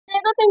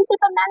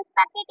principal, ma'am,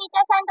 respected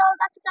teachers and all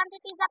the students.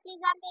 It is a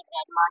pleasant day.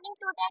 Great morning.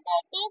 Today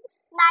date is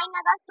 9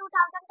 August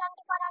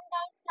 2024 and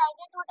day is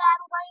Friday. Today I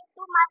am going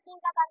to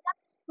mastering the concept.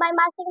 My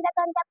mastering the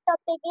concept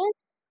topic is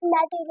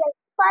material.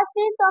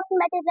 First is soft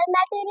material.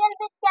 Material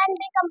which can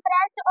be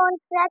compressed on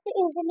scratch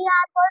easily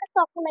are called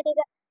soft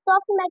material.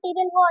 Soft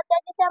material वो होता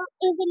है जिसे हम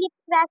easily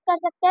press कर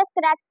सकते हैं,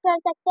 scratch कर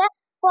सकते हैं.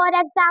 For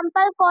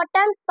example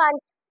cotton,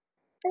 sponge.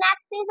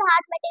 Next is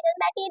hard material.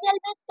 Material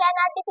which can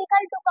are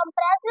difficult to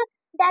compress,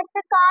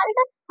 that's called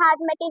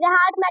hard material.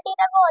 Hard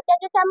material वो होता है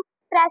जिसे हम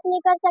प्रेस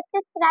नहीं कर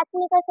सकते, स्क्रैच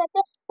नहीं कर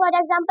सकते. For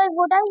example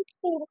wooden,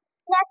 steel.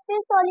 Next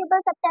is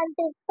soluble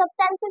substances.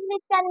 Substances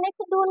which can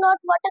mix do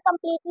not water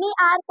completely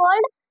are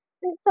called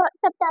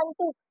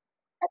substances.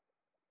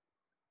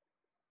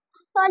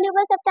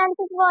 Soluble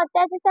substances वो होते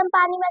हैं जिसे हम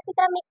पानी में अच्छी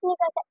तरह मिक्स नहीं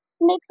कर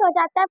सकते, मिक्स हो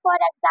जाता है.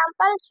 For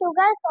example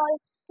sugar,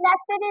 salt.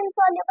 Next is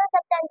insoluble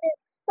substances.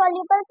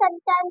 Soluble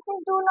substances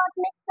do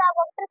not mix the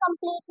water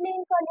completely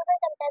in soluble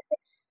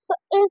substances. So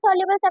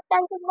insoluble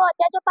substances वो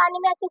होते हैं जो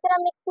पानी में अच्छी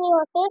तरह मिक्स नहीं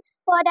होते.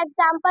 फॉर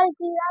एग्जांपल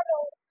जीरा,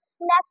 road.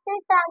 Next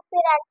is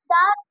transparent.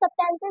 The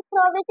substances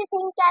through which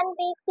thing can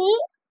B C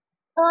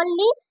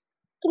only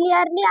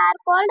clearly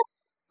are called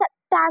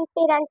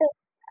transparent.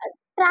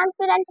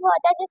 Transparent वो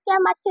होता है जिसके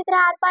हम अच्छी तरह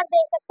आर पार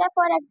देख सकते हैं.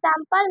 For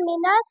example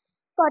mineral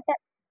water.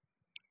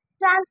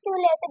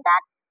 ट्रांसक्यूलेट.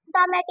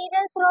 The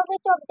material through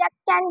which object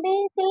can be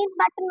seen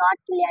but not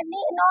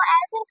clearly no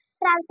as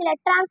transparent.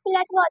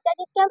 Transparent वो होता है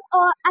जिसके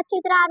हम अच्छी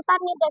तरह आर पार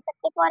नहीं देख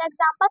सकते. For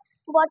example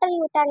water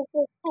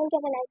utensils. Thank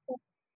you.